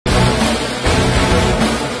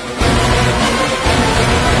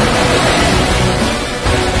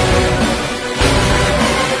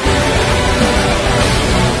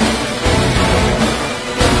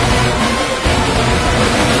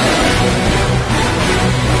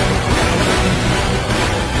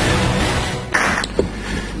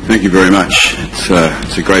Thank you very much.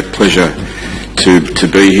 It's a great pleasure to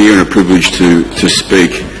be here and a privilege to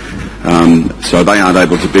speak. So they aren't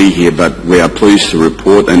able to be here, but we are pleased to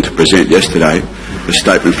report and to present yesterday a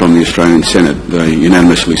statement from the Australian Senate. They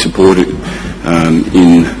unanimously supported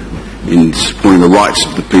in supporting the rights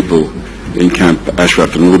of the people in Camp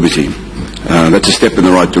اشرف and Liberty. That's a step in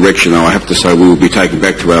the right direction, though I have to say we will be taking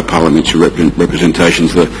back to our parliamentary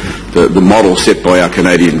representations the model set by our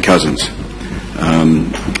Canadian cousins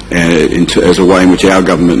as a way in which our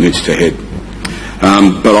government needs to head.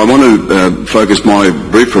 But I want to focus my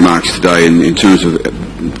brief remarks today in terms of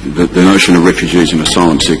the notion of refugees and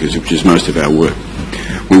asylum seekers, which is most of our work.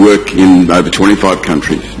 We work in over 25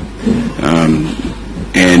 countries,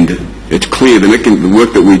 and it's clear the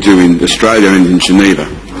work that we do in Australia and in Geneva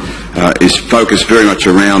is focused very much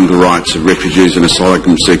around the rights of refugees and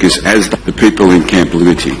asylum seekers as the people in Camp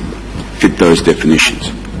Liberty fit those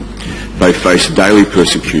definitions. They face daily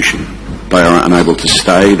persecution. They are unable to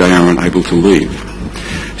stay. They are unable to leave.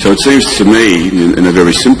 So it seems to me, in a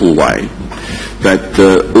very simple way, that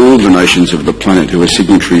all the nations of the planet who are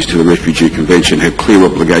signatories to the Refugee Convention have clear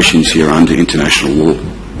obligations here under international law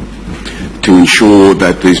to ensure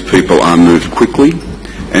that these people are moved quickly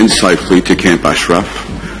and safely to Camp Ashraf,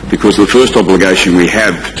 because the first obligation we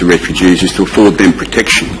have to refugees is to afford them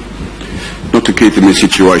protection, not to keep them in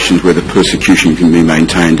situations where the persecution can be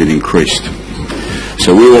maintained and increased.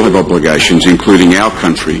 So we all have obligations, including our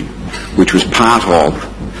country, which was part of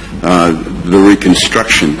the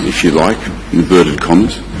reconstruction, if you like, inverted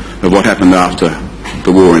commas, of what happened after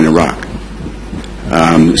the war in Iraq.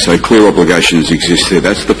 So clear obligations exist there.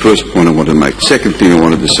 That's the first point I want to make. The second thing I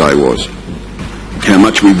wanted to say was how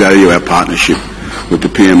much we value our partnership with the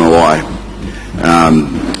PMOI.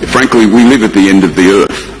 Frankly, we live at the end of the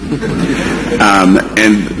earth. And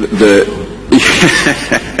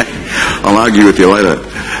I'll argue with you later.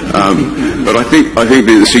 But I think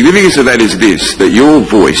the significance of that is this, that your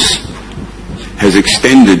voice has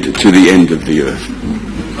extended to the end of the earth.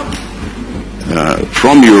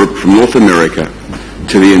 From Europe, from North America,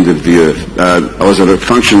 to the end of the earth. I was at a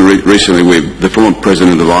function recently where the former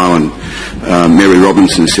President of Ireland, Mary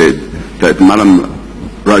Robinson, said that Mariam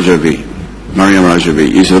Rajavi,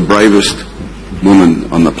 is the bravest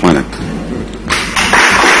woman on the planet.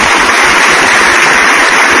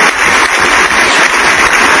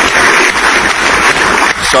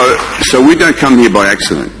 So we don't come here by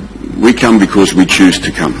accident. We come because we choose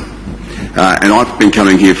to come. And I've been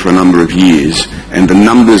coming here for a number of years, and the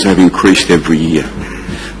numbers have increased every year.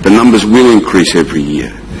 The numbers will increase every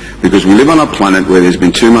year, because we live on a planet where there's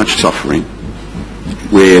been too much suffering,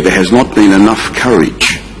 where there has not been enough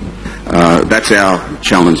courage. That's our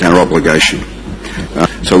challenge, our obligation.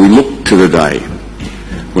 So we look to the day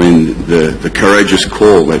when the courageous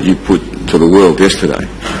call that you put to the world yesterday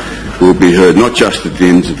will be heard not just at the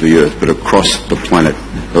ends of the earth but across the planet.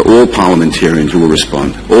 All parliamentarians will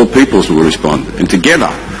respond, all peoples will respond, and together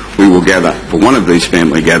we will gather for one of these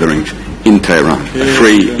family gatherings in Tehran, a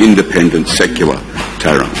free, independent, secular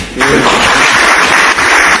Tehran.